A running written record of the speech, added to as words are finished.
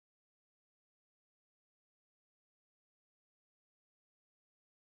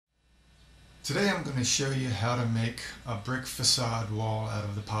Today I'm going to show you how to make a brick facade wall out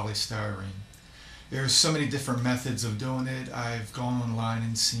of the polystyrene. There's so many different methods of doing it. I've gone online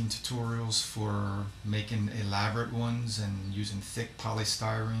and seen tutorials for making elaborate ones and using thick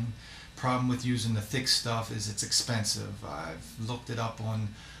polystyrene. Problem with using the thick stuff is it's expensive. I've looked it up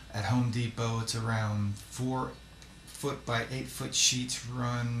at Home Depot. It's around 4 foot by 8 foot sheets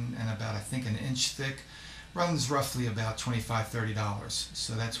run and about I think an inch thick. Runs roughly about $25–30,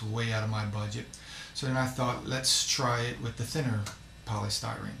 so that's way out of my budget. So then I thought, let's try it with the thinner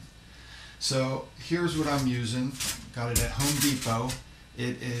polystyrene. So here's what I'm using. Got it at Home Depot.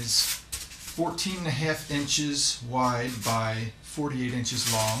 It is 14.5 inches wide by 48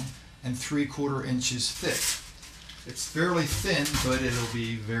 inches long and 3/4 inches thick. It's fairly thin, but it'll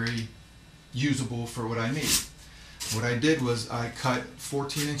be very usable for what I need. What I did was I cut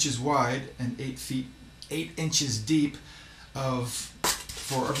 14 inches wide and 8 inches deep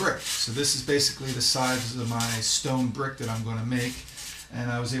for a brick. So this is basically the size of my stone brick that I'm going to make, and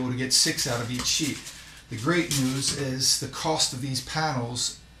I was able to get 6 out of each sheet. The great news is the cost of these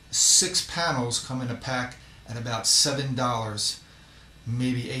panels, 6 panels come in a pack at about $7,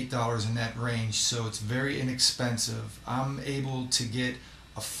 maybe $8 in that range, so it's very inexpensive. I'm able to get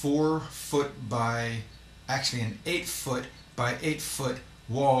a 4-foot by, actually an 8-foot by 8-foot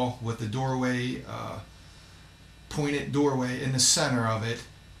wall with the doorway, pointed doorway in the center of it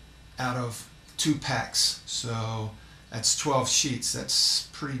out of 2 packs. So that's 12 sheets. That's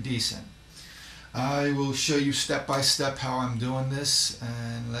pretty decent. I will show you step by step how I'm doing this,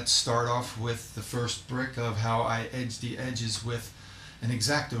 and let's start off with the first brick of how I edge the edges with an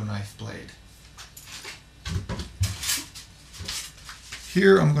X-Acto knife blade.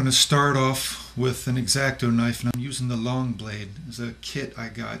 Here I'm going to start off with an X-Acto knife, and I'm using the long blade. There's a kit I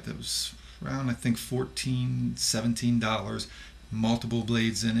got that was around I think $14–17, multiple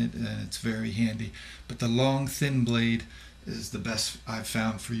blades in it, and it's very handy. But the long thin blade is the best I've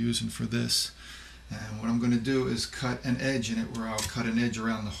found for using for this. And what I'm going to do is cut an edge in it, where I'll cut an edge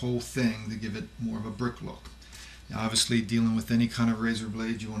around the whole thing to give it more of a brick look. Now, obviously, dealing with any kind of razor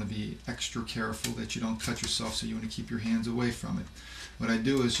blade, you want to be extra careful that you don't cut yourself, so you want to keep your hands away from it. What I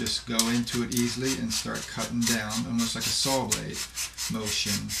do is just go into it easily and start cutting down, almost like a saw blade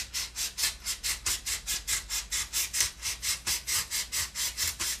motion.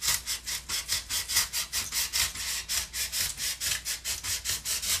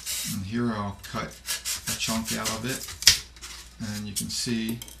 And here I'll cut a chunk out of it, and you can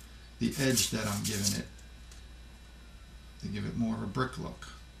see the edge that I'm giving it to give it more of a brick look.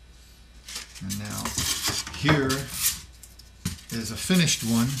 And now here is a finished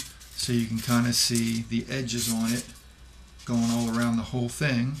one, so you can kind of see the edges on it going all around the whole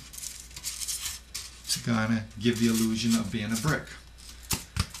thing to kind of give the illusion of being a brick.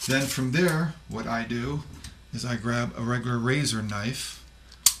 Then from there, what I do is I grab a regular razor knife,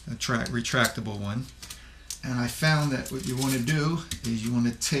 a retractable one, and I found that what you want to do is you want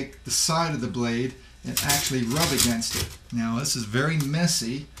to take the side of the blade and actually rub against it. Now this is very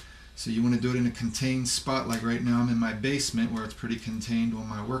messy, so you want to do it in a contained spot. Like right now I'm in my basement where it's pretty contained on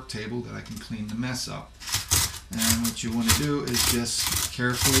my work table that I can clean the mess up. And what you want to do is just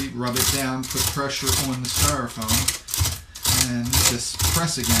carefully rub it down, put pressure on the styrofoam, and just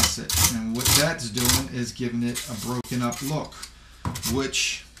press against it. And what that's doing is giving it a broken up look,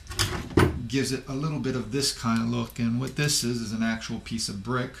 which gives it a little bit of this kind of look. And what this is an actual piece of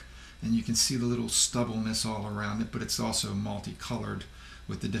brick, and you can see the little stubbleness all around it, but it's also multicolored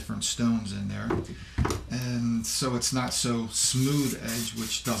with the different stones in there. And so it's not so smooth edge,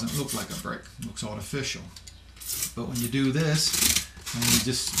 which doesn't look like a brick. It looks artificial. But when you do this, and you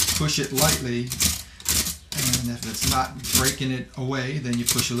just push it lightly, and if it's not breaking it away, then you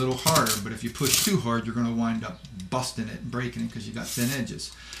push a little harder. But if you push too hard, you're going to wind up busting it and breaking it because you got thin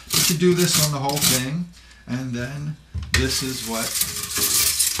edges. But you do this on the whole thing, and then this is what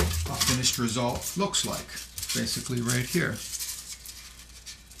a finished result looks like, basically right here.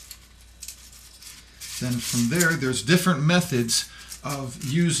 Then from there, there's different methods of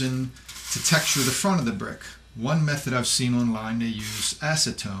using to texture the front of the brick. One method I've seen online, they use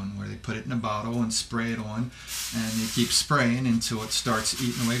acetone, where they put it in a bottle and spray it on, and they keep spraying until it starts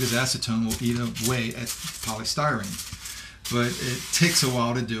eating away, because acetone will eat away at polystyrene. But it takes a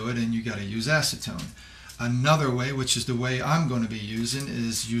while to do it, and you got to use acetone. Another way, which is the way I'm going to be using,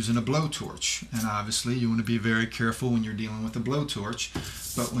 is using a blowtorch. And obviously you want to be very careful when you're dealing with a blowtorch.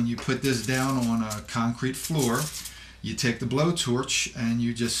 But when you put this down on a concrete floor, you take the blowtorch and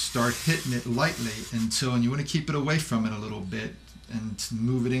you just start hitting it lightly until, and you want to keep it away from it a little bit and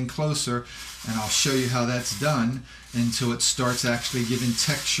move it in closer, and I'll show you how that's done until it starts actually giving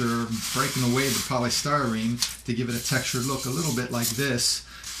texture, breaking away the polystyrene to give it a textured look, a little bit like this,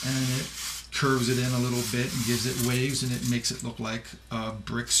 and it curves it in a little bit and gives it waves, and it makes it look like a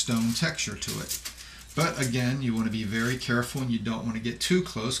brick stone texture to it. But again, you want to be very careful, and you don't want to get too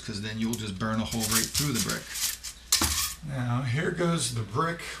close, because then you'll just burn a hole right through the brick. Now here goes the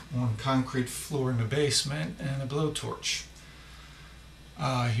brick on concrete floor in the basement and a blowtorch.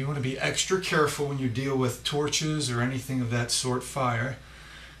 You want to be extra careful when you deal with torches or anything of that sort, fire.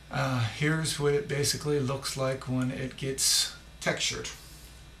 Here's what it basically looks like when it gets textured.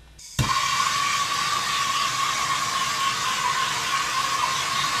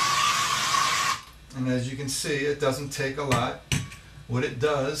 And as you can see, it doesn't take a lot. What it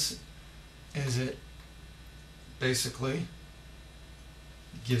does is it basically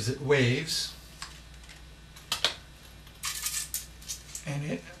gives it waves,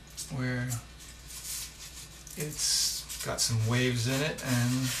 and where it's got some waves in it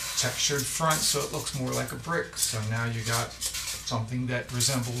and textured front, so it looks more like a brick. So now you got something that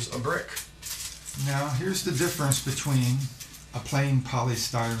resembles a brick. Now here's the difference between a plain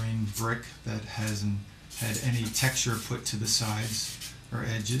polystyrene brick that hasn't had any texture put to the sides or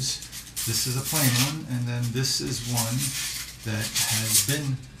edges. This is a plain one, and then this is one that has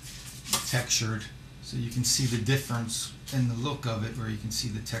been textured, so you can see the difference in the look of it, where you can see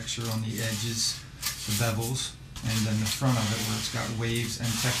the texture on the edges, the bevels, and then the front of it where it's got waves and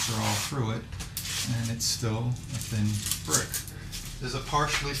texture all through it, and it's still a thin brick. There's a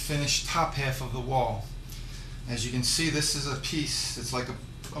partially finished top half of the wall. As you can see, this is a piece, it's like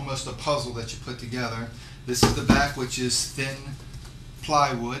almost a puzzle that you put together. This is the back, which is thin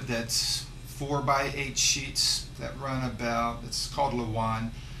plywood that's 4x8 sheets that run about, it's called Lawan.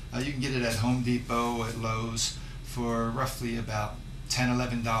 You can get it at Home Depot, at Lowe's, for roughly about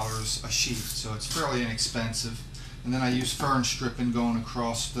 $10–11 a sheet, so it's fairly inexpensive. And then I use fern stripping going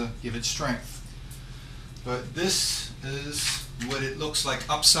across to give it strength. But this is what it looks like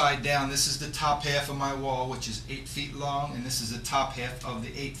upside down. This is the top half of my wall, which is 8 feet long, and this is the top half of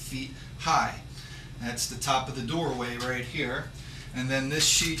the 8 feet high. That's the top of the doorway right here. And then this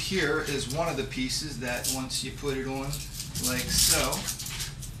sheet here is one of the pieces that once you put it on like so,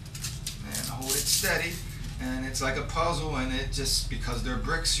 and hold it steady, and it's like a puzzle, and it just, because they're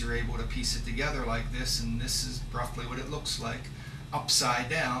bricks, you're able to piece it together like this, and this is roughly what it looks like upside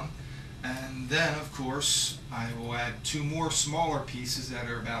down. And then of course I will add 2 more smaller pieces that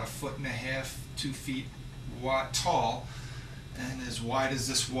are about 1.5 feet, 2 feet wide, tall, and as wide as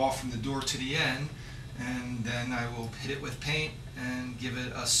this wall from the door to the end. And then I will hit it with paint and give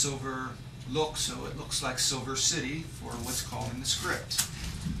it a silver look, so it looks like Silver City for what's called in the script.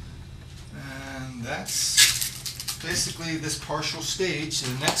 And that's basically this partial stage.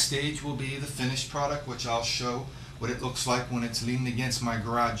 The next stage will be the finished product, which I'll show what it looks like when it's leaning against my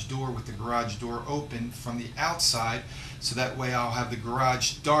garage door with the garage door open from the outside, so that way I'll have the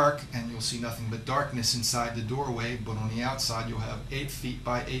garage dark and you'll see nothing but darkness inside the doorway, but on the outside you'll have 8 feet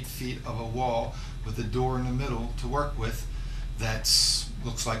by 8 feet of a wall with a door in the middle to work with that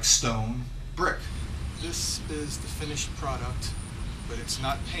looks like stone brick. This is the finished product, but it's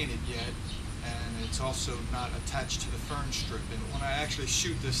not painted yet, and it's also not attached to the fern stripping. When I actually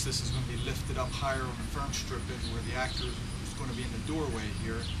shoot this, this is going to be lifted up higher on the fern stripping, where the actor who's going to be in the doorway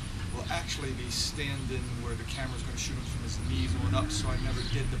here will actually be standing where the camera's going to shoot him from his knees on up, so I never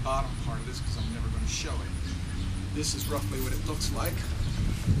did the bottom part of this because I'm never going to show it. This is roughly what it looks like,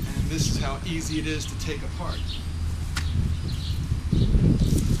 and this is how easy it is to take apart.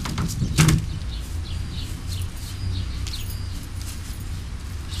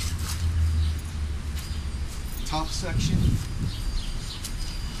 Top section,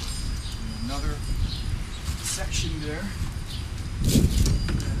 and another section there,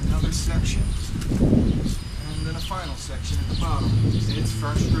 and another section, and then a final section at the bottom. See, it's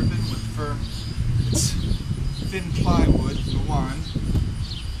fern stripping with fern, it's thin plywood, Lawan,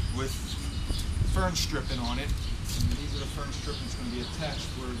 with fern stripping on it. And these are the fern strippings going to be attached,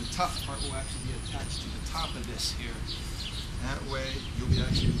 where the top part will actually be attached to the top of this here. That way you'll be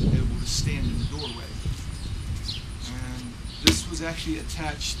actually able to stand in the doorway. And this was actually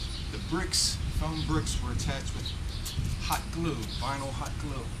attached, the bricks, foam bricks were attached with hot glue, vinyl hot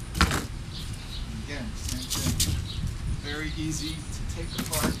glue. And again, same thing. Very easy to take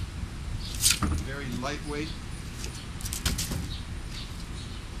apart, very lightweight,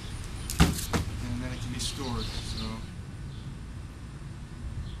 and then it can be stored. So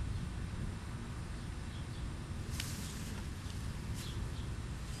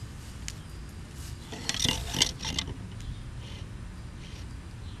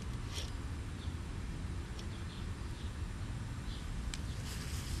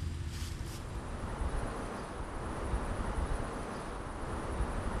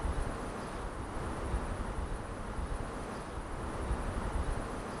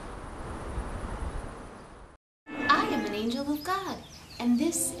angel of God, and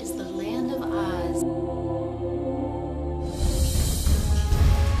this is the Land of Oz.